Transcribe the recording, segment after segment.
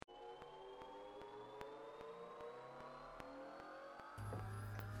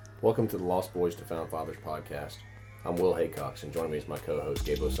Welcome to the Lost Boys to Found Fathers podcast. I'm Will Haycox, and joining me is my co-host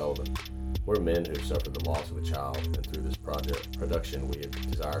Gabe O'Sullivan. We're men who have suffered the loss of a child, and through this production, we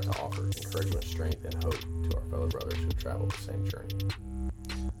desire to offer encouragement, strength, and hope to our fellow brothers who have traveled the same journey.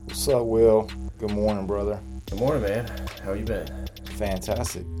 What's up, Will? Good morning, brother. Good morning, man. How you been?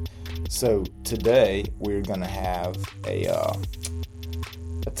 Fantastic. So today we're going to have a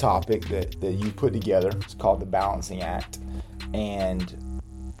topic that you put together. It's called the Balancing Act, and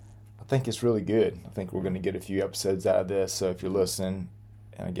I think it's really good. I think we're going to get a few episodes out of this. So if you're listening,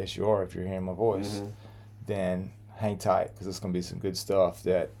 and I guess you are if you're hearing my voice, then hang tight because it's going to be some good stuff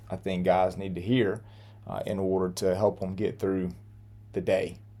that I think guys need to hear in order to help them get through the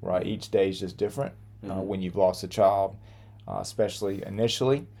day. Right? Each day is just different when you've lost a child, especially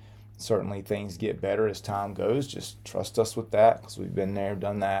initially. Certainly things get better as time goes. Just trust us with that because we've been there,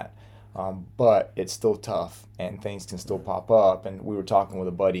 done that. But it's still tough and things can still pop up. And we were talking with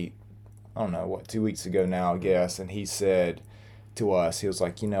a buddy, 2 weeks ago now, I guess, and he said to us, he was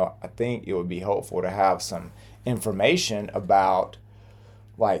like, I think it would be helpful to have some information about,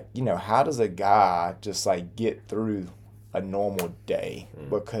 how does a guy just, get through a normal day?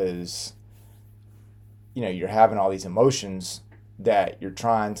 Because, you're having all these emotions that you're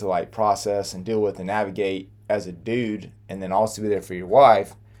trying to process and deal with and navigate as a dude, and then also be there for your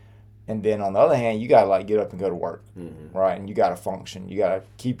wife. And then on the other hand, you gotta get up and go to work, right? And you gotta function. You gotta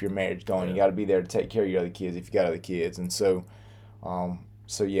keep your marriage going. You gotta be there to take care of your other kids if you got other kids. And so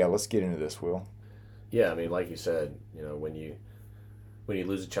yeah, let's get into this, Will. Yeah, I mean, like you said, when you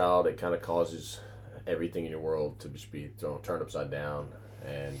lose a child, it kind of causes everything in your world to just be turned upside down,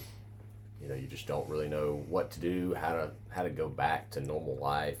 and you just don't really know what to do, how to go back to normal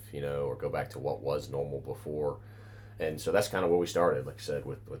life, or go back to what was normal before. And so that's kind of where we started, like I said,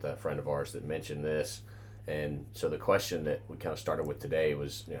 with that friend of ours that mentioned this. And so the question that we kind of started with today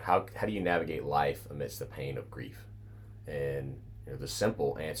was, how do you navigate life amidst the pain of grief? And the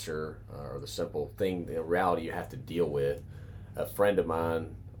simple answer, or the simple thing, the reality you have to deal with. A friend of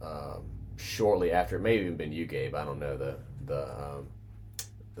mine, shortly after, it may have even been you, Gabe, I don't know,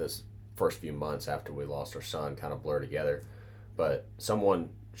 this first few months after we lost our son kind of blur together, but someone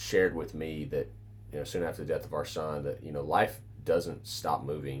shared with me that soon after the death of our son that life doesn't stop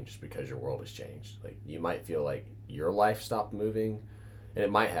moving just because your world has changed. Like, you might feel like your life stopped moving, and it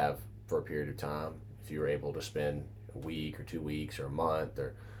might have for a period of time if you were able to spend a week or 2 weeks or a month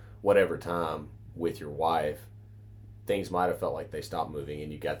or whatever time with your wife. Things might have felt like they stopped moving,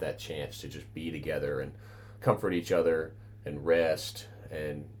 and you got that chance to just be together and comfort each other and rest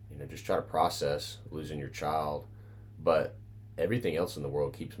and just try to process losing your child. But everything else in the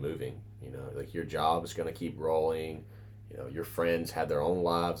world keeps moving. Like, your job is going to keep rolling. Your friends had their own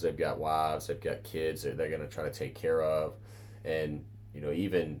lives. They've got wives. They've got kids that they're going to try to take care of. And,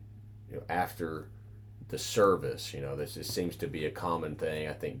 even after the service, this seems to be a common thing.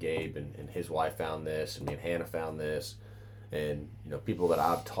 I think Gabe and his wife found this, and me and Hannah found this. And, people that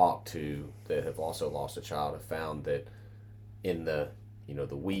I've talked to that have also lost a child have found that in the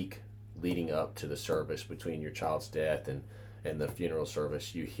week leading up to the service between your child's death and the funeral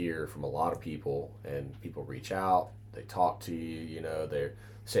service, you hear from a lot of people, and people reach out, they talk to you, they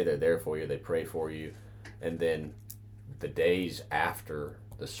say they're there for you, they pray for you. And then the days after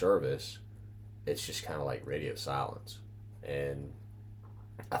the service, it's just kind of like radio silence. And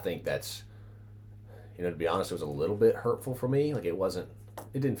I think that's, to be honest, it was a little bit hurtful for me. Like, it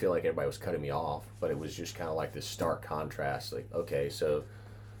didn't feel like everybody was cutting me off, but it was just kind of like this stark contrast. Like, okay, so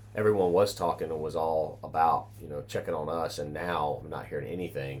everyone was talking and was all about, checking on us, and now I'm not hearing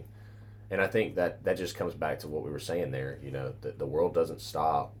anything. And I think that just comes back to what we were saying there, that the world doesn't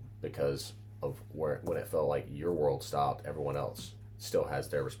stop because of when it felt like your world stopped, everyone else still has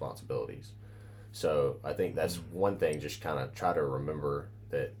their responsibilities. So I think that's one thing, just kind of try to remember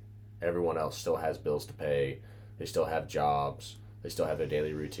that everyone else still has bills to pay, they still have jobs, they still have their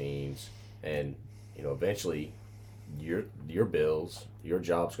daily routines, and eventually your bills, your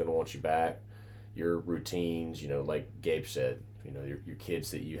job's going to want you back, your routines, like Gabe said, your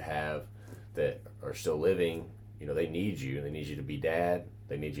kids that you have that are still living, they need you. They need you to be dad.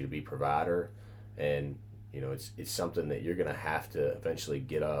 They need you to be provider. And, it's something that you're going to have to eventually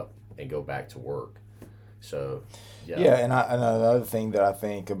get up and go back to work. So, yeah. Yeah, and another thing that I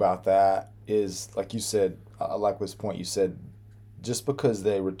think about that is, like you said, I like this point you said, just because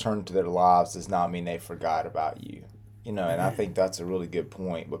they returned to their lives does not mean they forgot about you. And I think that's a really good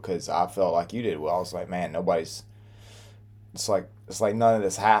point, because I felt like you did. Well, I was like, man, it's like none of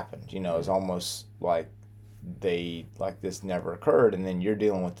this happened. It's almost like this never occurred, and then you're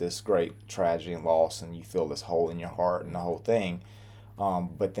dealing with this great tragedy and loss, and you feel this hole in your heart and the whole thing.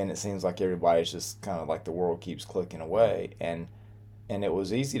 But then it seems like everybody's just kind of like the world keeps clicking away, and it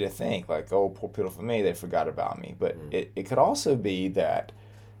was easy to think like, oh, poor pitiful me, they forgot about me. But it could also be that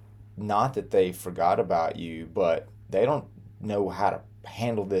not that they forgot about you, but they don't know how to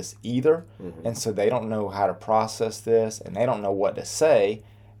handle this either. And so they don't know how to process this, and they don't know what to say.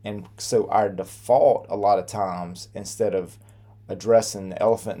 And so our default a lot of times, instead of addressing the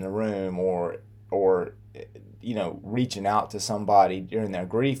elephant in the room, or reaching out to somebody during their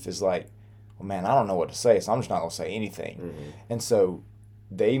grief, is like, well, man, I don't know what to say, so I'm just not going to say anything. And so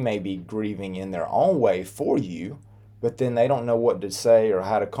they may be grieving in their own way for you, but then they don't know what to say or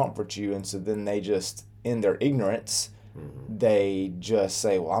how to comfort you. And so then they just, in their ignorance, they just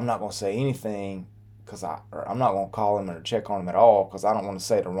say, well, I'm not going to say anything or I'm not going to call him or check on him at all because I don't want to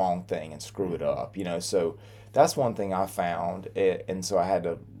say the wrong thing and screw it up. So that's one thing I found. And so I had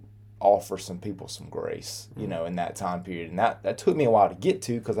to offer some people some grace, in that time period. And that took me a while to get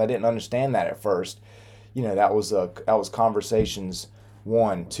to, because I didn't understand that at first. That was conversations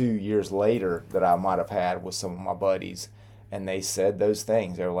 1-2 years later that I might have had with some of my buddies, and they said those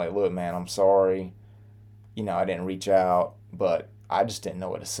things. They were like, look, man, I'm sorry, I didn't reach out, but I just didn't know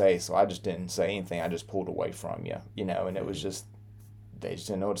what to say, so I just didn't say anything. I just pulled away from you, and it was just, they just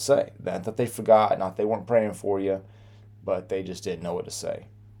didn't know what to say. Not that they forgot, not they weren't praying for you, but they just didn't know what to say.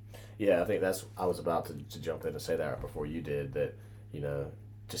 Yeah, I think I was about to jump in and say that before you did, that,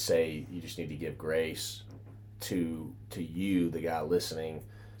 to say you just need to give grace to you, the guy listening,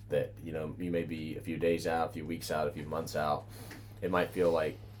 that, you may be a few days out, a few weeks out, a few months out. It might feel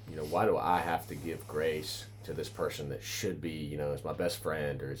like, why do I have to give grace to this person that should be, is my best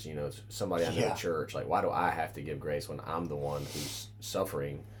friend, or is, it's somebody I know in church? Like, why do I have to give grace when I'm the one who's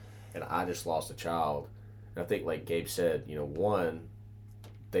suffering and I just lost a child? And I think, like Gabe said, one,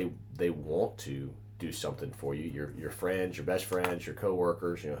 they want to do something for you. Your friends, your best friends, your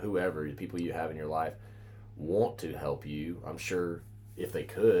coworkers, whoever, the people you have in your life want to help you. I'm sure if they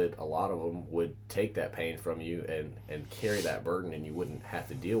could, a lot of them would take that pain from you and carry that burden, and you wouldn't have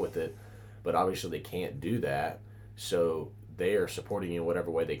to deal with it. But obviously they can't do that, so they are supporting you in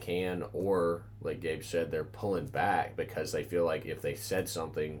whatever way they can, or like Gabe said, they're pulling back because they feel like if they said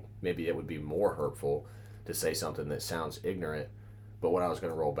something, maybe it would be more hurtful to say something that sounds ignorant. But what I was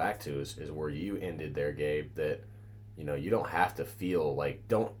going to roll back to is where you ended there, Gabe, that you don't have to feel like,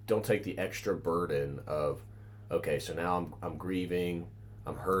 don't take the extra burden of, okay, so now I'm grieving,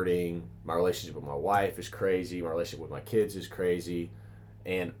 I'm hurting, my relationship with my wife is crazy, my relationship with my kids is crazy,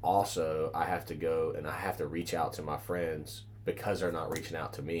 and also I have to go and I have to reach out to my friends because they're not reaching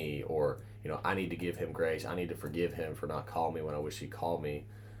out to me, or I need to give him grace, I need to forgive him for not calling me when I wish he called me.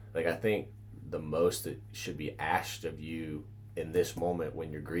 Like, I think the most that should be asked of you in this moment when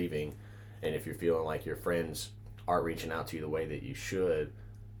you're grieving, and if you're feeling like your friends aren't reaching out to you the way that you should,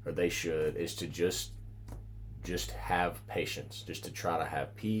 or they should, is to just have patience, just to try to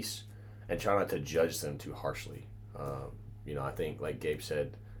have peace and try not to judge them too harshly. I think, like Gabe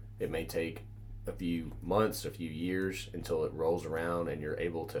said, it may take a few months, a few years until it rolls around and you're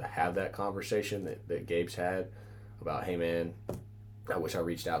able to have that conversation that Gabe's had about, hey man, I wish I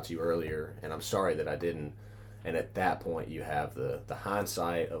reached out to you earlier and I'm sorry that I didn't. And at that point you have the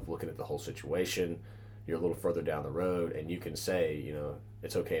hindsight of looking at the whole situation. You're a little further down the road and you can say,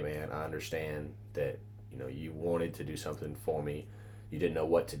 it's okay, man, I understand that you wanted to do something for me, you didn't know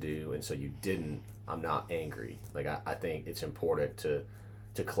what to do, and so you didn't. I'm not angry. Like, I think it's important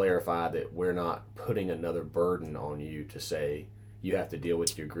to clarify that we're not putting another burden on you to say you have to deal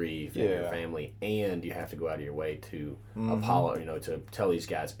with your grief and your family, and you have to go out of your way to apologize, to tell these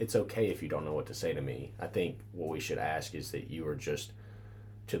guys it's okay if you don't know what to say to me. I think what we should ask is that you are just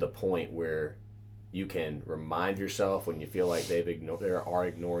to the point where you can remind yourself when you feel like they are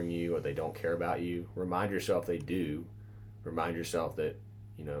ignoring you or they don't care about you. Remind yourself they do. Remind yourself that,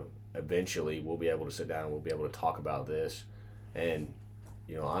 eventually we'll be able to sit down and we'll be able to talk about this. And,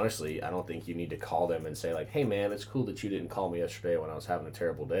 honestly, I don't think you need to call them and say, like, hey, man, it's cool that you didn't call me yesterday when I was having a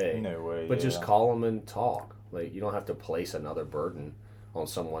terrible day. No way. But just call them and talk. Like, you don't have to place another burden on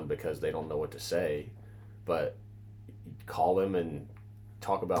someone because they don't know what to say. But call them and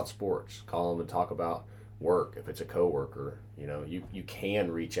talk about sports. Call them and talk about work. If it's a coworker, you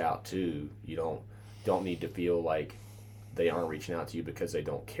can reach out to. You don't need to feel like they aren't reaching out to you because they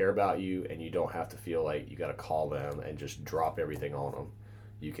don't care about you, and you don't have to feel like you got to call them and just drop everything on them.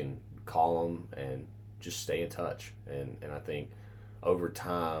 You can call them and just stay in touch. And I think over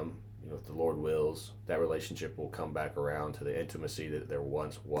time, if the Lord wills, that relationship will come back around to the intimacy that there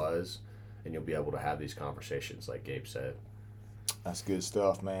once was, and you'll be able to have these conversations like Gabe said. That's good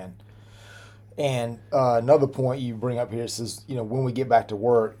stuff, man. And another point you bring up here is, when we get back to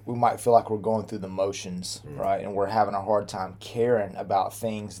work, we might feel like we're going through the motions, right? And we're having a hard time caring about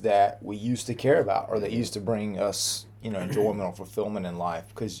things that we used to care about or that used to bring us, enjoyment or fulfillment in life.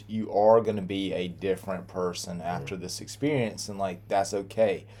 Because you are going to be a different person after this experience, and like that's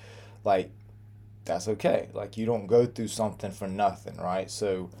okay. Like that's okay. Like you don't go through something for nothing, right?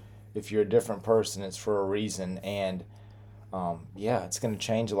 So if you're a different person, it's for a reason, and yeah, it's going to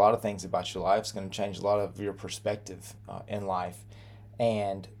change a lot of things about your life. It's going to change a lot of your perspective in life.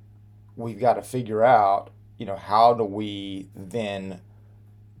 And we've got to figure out, how do we then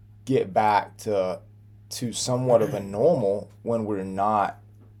get back to somewhat of a normal when we're not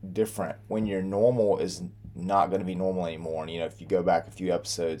different, when your normal is not going to be normal anymore. And, if you go back a few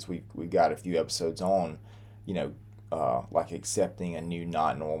episodes, we got a few episodes on, like accepting a new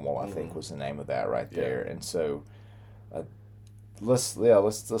not normal, I think was the name of that right there. And so, let's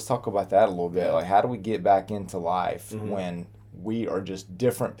talk about that a little bit. Like, how do we get back into life when we are just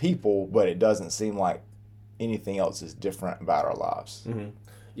different people, but it doesn't seem like anything else is different about our lives?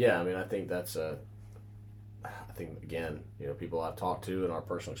 Yeah, I mean, I think again, people I've talked to in our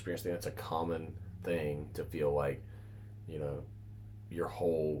personal experience, I think that's a common thing to feel like, your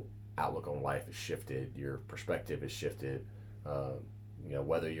whole outlook on life is shifted, your perspective is shifted.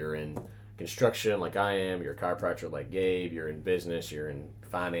 Whether you're in construction like I am, you're a chiropractor like Gabe, you're in business, you're in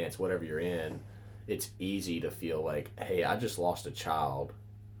finance, whatever you're in, it's easy to feel like, hey, I just lost a child.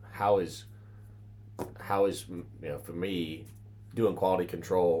 How is for me doing quality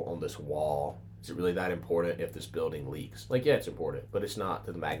control on this wall, is it really that important if this building leaks? Like, yeah, it's important, but it's not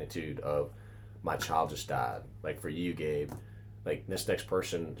to the magnitude of my child just died. Like for you, Gabe, like this next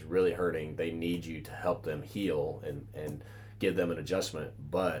person is really hurting. They need you to help them heal and give them an adjustment.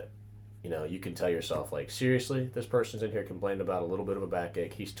 But, you can tell yourself, like, seriously, this person's in here complaining about a little bit of a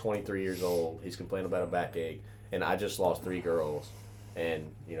backache. He's 23 years old. He's complaining about a backache. And I just lost 3 girls.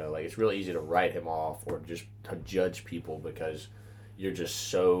 And, like, it's really easy to write him off or just to judge people because you're just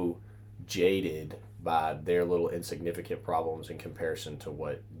so jaded by their little insignificant problems in comparison to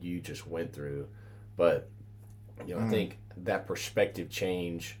what you just went through. But, I think that perspective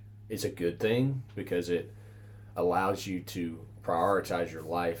change is a good thing because it allows you to prioritize your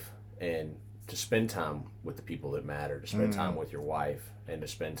life and to spend time with the people that matter, to spend time with your wife and to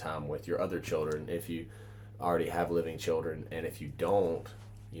spend time with your other children if you already have living children. And if you don't,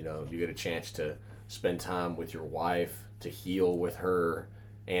 you get a chance to spend time with your wife, to heal with her,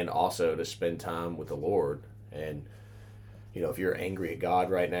 and also to spend time with the Lord. And, if you're angry at God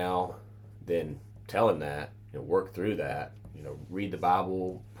right now, then tell him that, work through that, read the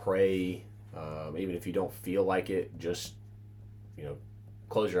Bible, pray. Even if you don't feel like it, just,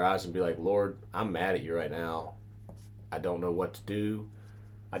 close your eyes and be like, Lord, I'm mad at you right now. I don't know what to do.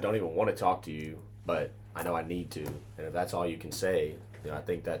 I don't even want to talk to you, but I know I need to. And if that's all you can say, I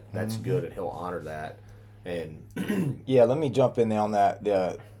think that's good, and he'll honor that. And yeah, let me jump in there on that,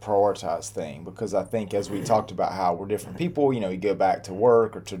 the prioritize thing, because I think as we talked about how we're different people, you go back to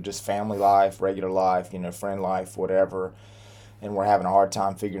work or to just family life, regular life, friend life, whatever, and we're having a hard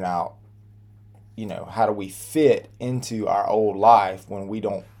time figuring out, how do we fit into our old life when we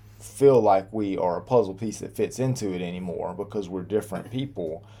don't feel like we are a puzzle piece that fits into it anymore because we're different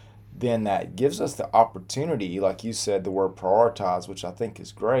people. Then that gives us the opportunity, like you said, the word prioritize, which I think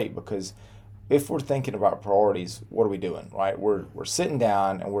is great, because if we're thinking about priorities, what are we doing, right? We're sitting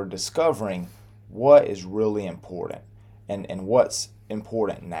down and we're discovering what is really important and what's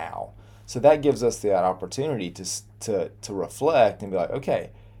important now. So that gives us that opportunity to reflect and be like,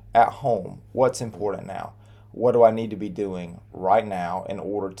 okay, at home, what's important now? What do I need to be doing right now in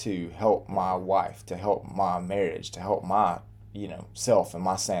order to help my wife, to help my marriage, to help my, self and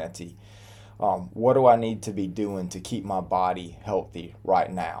my sanity? What do I need to be doing to keep my body healthy right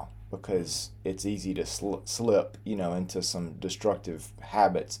now? Because it's easy to slip, into some destructive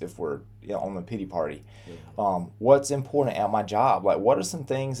habits if we're on the pity party. What's important at my job? Like, what are some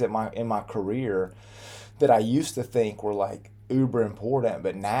things in my career that I used to think were like uber important,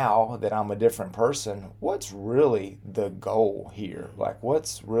 but now that I'm a different person, what's really the goal here? Like,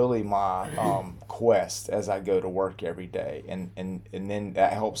 what's really my quest as I go to work every day? And then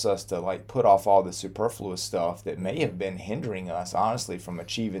that helps us to like put off all the superfluous stuff that may have been hindering us, honestly, from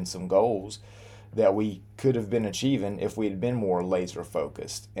achieving some goals that we could have been achieving if we had been more laser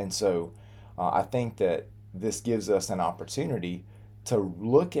focused. And so I think that this gives us an opportunity to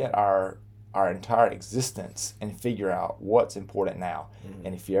look at our entire existence and figure out what's important now.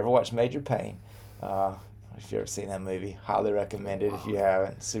 And if you ever watch Major Payne, if you've ever seen that movie, highly recommend it if you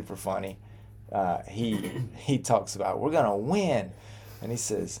haven't. Super funny. He talks about, we're going to win. And he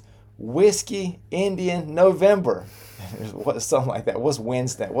says, Whiskey Indian November. Something like that. What's WIN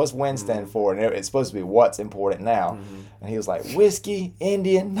stand for? And it's supposed to be what's important now. And he was like, Whiskey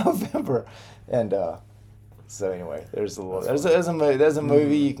Indian November. And so anyway, there's a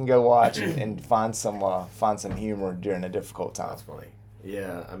movie you can go watch and find some humor during a difficult time. That's funny.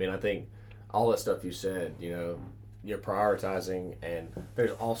 Yeah, I mean, I think all that stuff you said, you're prioritizing, and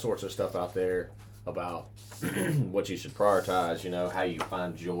there's all sorts of stuff out there about what you should prioritize, how you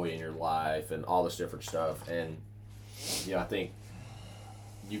find joy in your life and all this different stuff. And, I think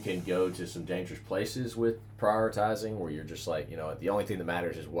you can go to some dangerous places with prioritizing where you're just like, the only thing that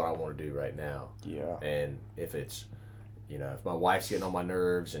matters is what I want to do right now. Yeah. And if it's, if my wife's getting on my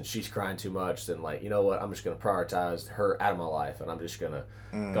nerves and she's crying too much, then like, you know what, I'm just going to prioritize her out of my life, and I'm just going to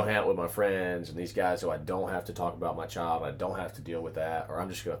go hang out with my friends and these guys who I don't have to talk about my child, I don't have to deal with that, or I'm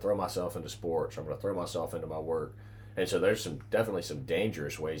just going to throw myself into sports, or I'm going to throw myself into my work. And so there's definitely some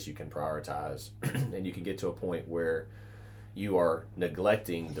dangerous ways you can prioritize, and you can get to a point where you are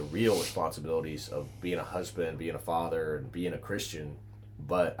neglecting the real responsibilities of being a husband, being a father, and being a Christian.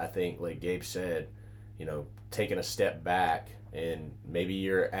 But I think, like Gabe said, taking a step back, and maybe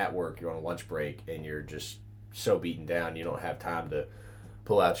you're at work, you're on a lunch break, and you're just so beaten down you don't have time to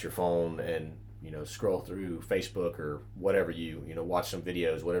pull out your phone and scroll through Facebook or whatever, watch some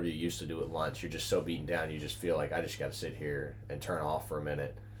videos, whatever you used to do at lunch. You're just so beaten down, you just feel like, I just got to sit here and turn off for a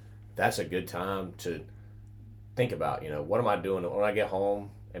minute. That's a good time to think about, what am I doing when I get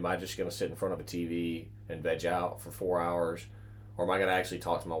home? Am I just going to sit in front of a TV and veg out for 4 hours? Or am I going to actually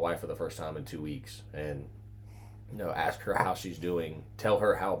talk to my wife for the first time in 2 weeks and, ask her how she's doing, tell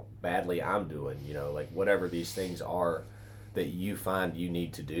her how badly I'm doing, like whatever these things are that you find you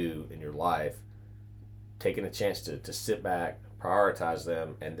need to do in your life, taking a chance to sit back, prioritize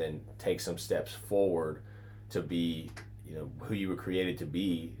them, and then take some steps forward to be, who you were created to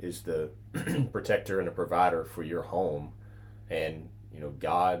be, is the protector and a provider for your home. And,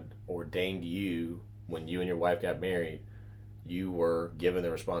 God ordained you when you and your wife got married. You were given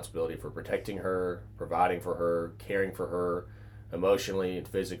the responsibility for protecting her, providing for her, caring for her emotionally and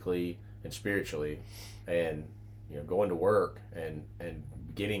physically and spiritually. And, going to work and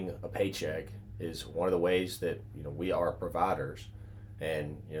getting a paycheck is one of the ways that, we are providers.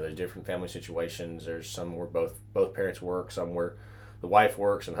 And, there's different family situations. There's some where both parents work, some where the wife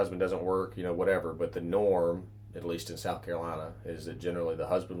works and husband doesn't work, whatever. But the norm, at least in South Carolina, is that generally the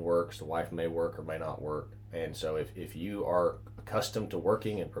husband works, the wife may work or may not work. And so if you are accustomed to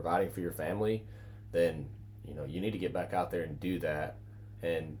working and providing for your family, then, you need to get back out there and do that.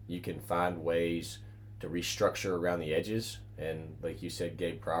 And you can find ways to restructure around the edges. And like you said,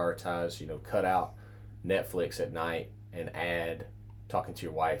 Gabe, prioritize, cut out Netflix at night and add talking to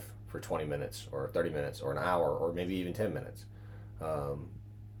your wife for 20 minutes or 30 minutes or an hour or maybe even 10 minutes.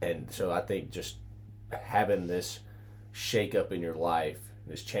 And so I think just having this shake up in your life,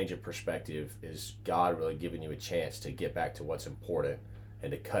 this change of perspective, is God really giving you a chance to get back to what's important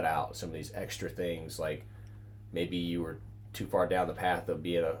and to cut out some of these extra things. Like maybe you were too far down the path of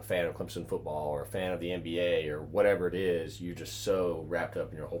being a fan of Clemson football or a fan of the NBA or whatever it is. You're just so wrapped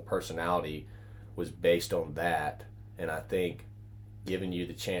up in your whole personality was based on that. And I think giving you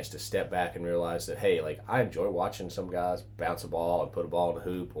the chance to step back and realize that, hey, like I enjoy watching some guys bounce a ball and put a ball in the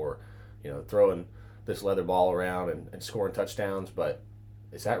hoop, or throwing this leather ball around and scoring touchdowns, but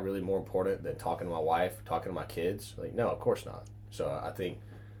is that really more important than talking to my wife, talking to my kids? Like, no, of course not. So I think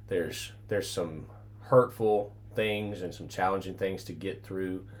there's some hurtful things and some challenging things to get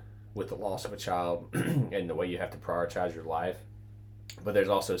through with the loss of a child and the way you have to prioritize your life. But there's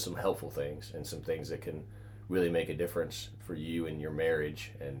also some helpful things and some things that can really make a difference for you in your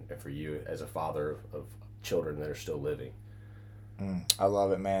marriage and for you as a father of children that are still living. I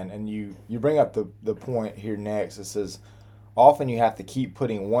love it, man. And you bring up the point here next. It says, often you have to keep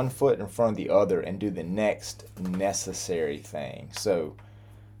putting one foot in front of the other and do the next necessary thing. So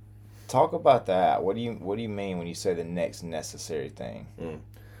talk about that. What do you mean when you say the next necessary thing?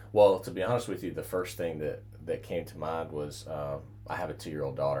 Well, to be honest with you, the first thing that came to mind was I have a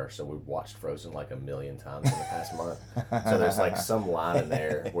 2-year-old daughter, so we've watched Frozen like 1,000,000 times in the past month. So there's like some line in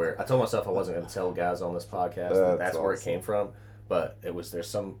there where I told myself I wasn't going to tell guys on this podcast that's awesome. Where it came from. But there's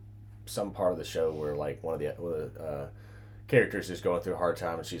some part of the show where like one of the characters is going through a hard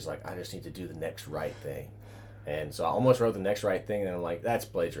time, and she's like, I just need to do the next right thing. And so I almost wrote the next right thing, and I'm like, that's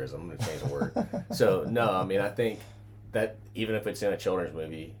plagiarism. I'm going to change the word. So no, I mean, I think that even if it's in a children's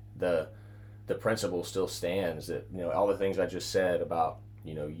movie, the principle still stands that, all the things I just said about,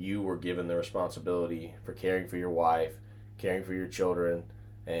 you were given the responsibility for caring for your wife, caring for your children,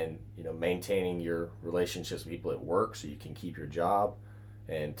 and, maintaining your relationships with people at work so you can keep your job.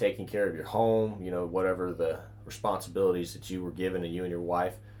 and taking care of your home, whatever the responsibilities that you were given and you and your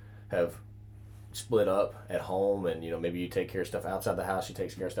wife have split up at home, and maybe you take care of stuff outside the house, she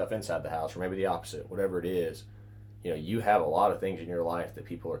takes care of stuff inside the house, or maybe the opposite, whatever it is. You have a lot of things in your life that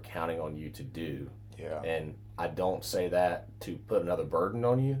people are counting on you to do. Yeah. And I don't say that to put another burden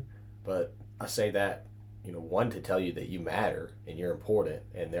on you, but I say that, one, to tell you that you matter and you're important,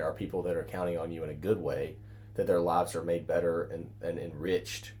 and there are people that are counting on you in a good way, that their lives are made better and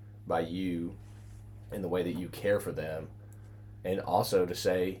enriched by you in the way that you care for them. And also to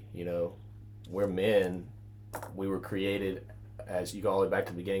say, we're men, we were created, as you go all the way back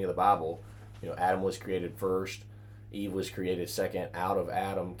to the beginning of the Bible, Adam was created first, Eve was created second. Out of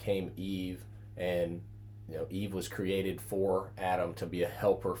Adam came Eve, and Eve was created for Adam to be a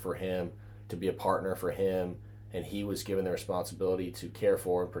helper for him, to be a partner for him, and he was given the responsibility to care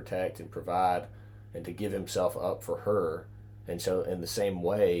for and protect and provide and to give himself up for her. And so in the same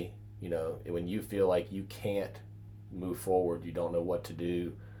way, when you feel like you can't move forward, you don't know what to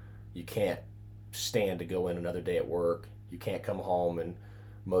do, you can't stand to go in another day at work, you can't come home and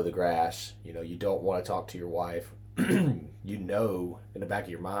mow the grass, you don't want to talk to your wife, in the back of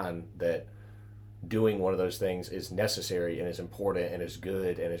your mind that doing one of those things is necessary and is important and is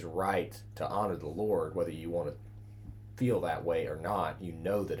good and is right to honor the Lord, whether you want to feel that way or not,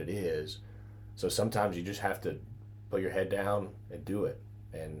 that it is. So sometimes you just have to put your head down and do it.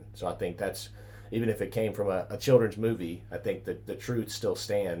 And so I think that's, even if it came from a children's movie, I think that the truth still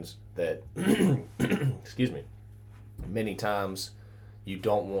stands that, excuse me, many times you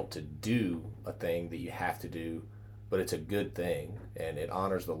don't want to do a thing that you have to do, but it's a good thing, and it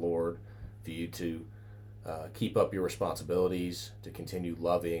honors the Lord for you to keep up your responsibilities, to continue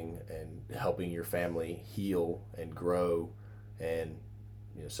loving and helping your family heal and grow. And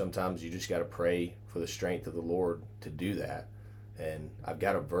sometimes you just got to pray for the strength of the Lord to do that. And I've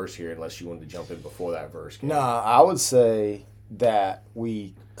got a verse here, unless you wanted to jump in before that verse. No, I would say that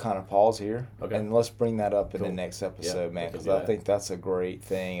we kind of pause here, okay, and let's bring that up in cool. the next episode, yeah, man, because I think that's a great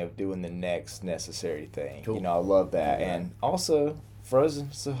thing of doing the next necessary thing. Cool. I love that. Yeah. And also, Frozen,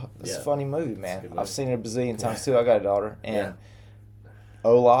 it's a funny movie, man. Movie. I've seen it a bazillion times too. I got a daughter, and Yeah.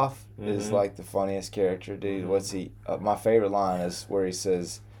 Olaf is like the funniest character, dude. What's he? My favorite line is where he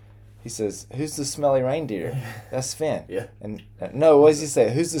says, "Who's the smelly reindeer?" That's Finn. Yeah. And no, what does he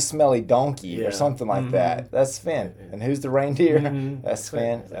say? "Who's the smelly donkey?" Yeah. or something like that. That's Finn. And who's the reindeer? That's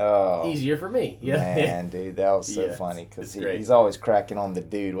Finn. Oh, easier for me. Yeah. man, dude, that was so Yeah, funny because it's great. he's always cracking on the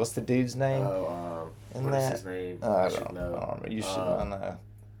dude. What's the dude's name? What is his name? I should don't know. know. You should know.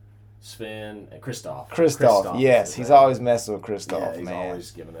 Sven and Kristoff. Kristoff, yes, he's always messing with Kristoff, Yeah, he's man.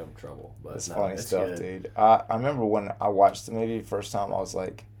 always giving them trouble. But It's no, funny it's stuff, good. dude. I remember when I watched the movie the first time, I was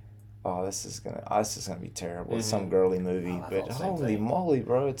like, "Oh, this is gonna be terrible." It's some girly movie, I but thought the same holy thing. moly,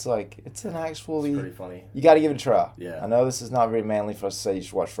 bro! It's like it's an actually. It's pretty funny. You got to give it a try. Yeah. I know this is not very manly for us to say you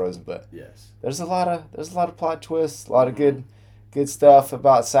should watch Frozen, but Yes. there's a lot of plot twists, a lot of good stuff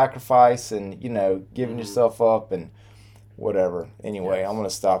about sacrifice and giving yourself up and whatever. Anyway, Yes. I'm gonna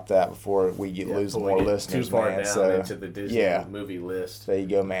stop that before we lose before we more get listeners, too far man. down So into the Disney movie list. there you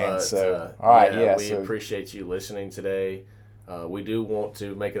go, man. But, So all right, we so appreciate you listening today. We do want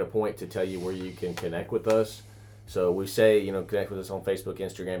to make it a point to tell you where you can connect with us. So we say, connect with us on Facebook,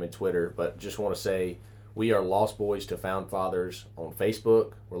 Instagram, and Twitter, but just want to say we are Lost Boys to Found Fathers on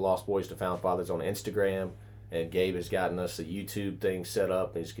Facebook. We're Lost Boys to Found Fathers on Instagram, and Gabe has gotten us the YouTube thing set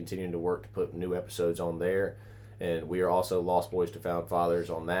up, and he's continuing to work to put new episodes on there. And we are also Lost Boys to Found Fathers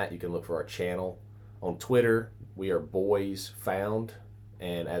on that. You can look for our channel. On Twitter, we are Boys Found.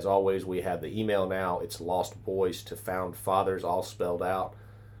 And as always, we have the email now. It's lostboystofoundfathers, all spelled out,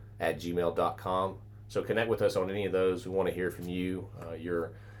 @gmail.com. So connect with us on any of those. We want to hear from you.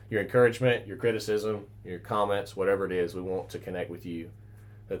 Your encouragement, your criticism, your comments, whatever it is, we want to connect with you.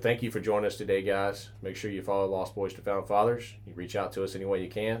 So thank you for joining us today, guys. Make sure you follow Lost Boys to Found Fathers. You reach out to us any way you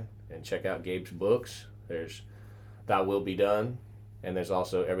can. And check out Gabe's books. There's Thy Will Be Done. And there's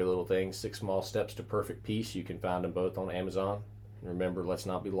also Every Little Thing, 6 Small Steps to Perfect Peace. You can find them both on Amazon. And remember, let's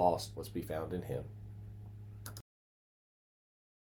not be lost. Let's be found in Him.